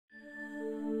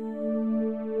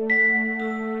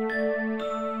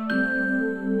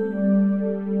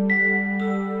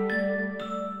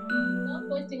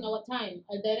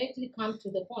and directly come to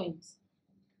the point.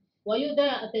 Were you there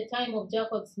at the time of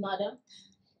Jacob's murder?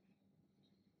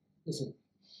 Listen,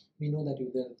 we know that you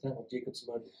were there at the time of Jacob's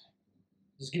murder.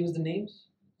 Just give us the names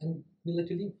and we'll let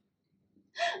you leave.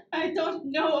 I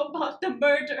don't know about the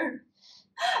murder.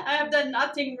 I have done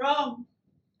nothing wrong.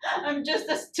 I'm just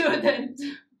a student.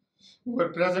 We were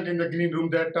present in the green room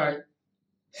that time.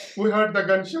 We heard the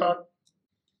gunshot.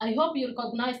 I hope you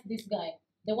recognize this guy,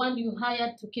 the one you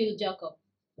hired to kill Jacob.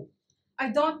 I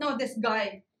don't know this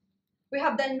guy. We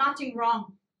have done nothing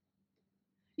wrong.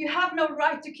 You have no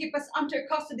right to keep us under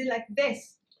custody like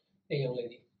this. Hey, young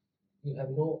lady, you have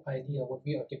no idea what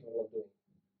we are capable of doing.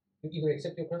 You either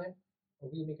accept your crime or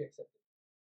we'll make you accept it.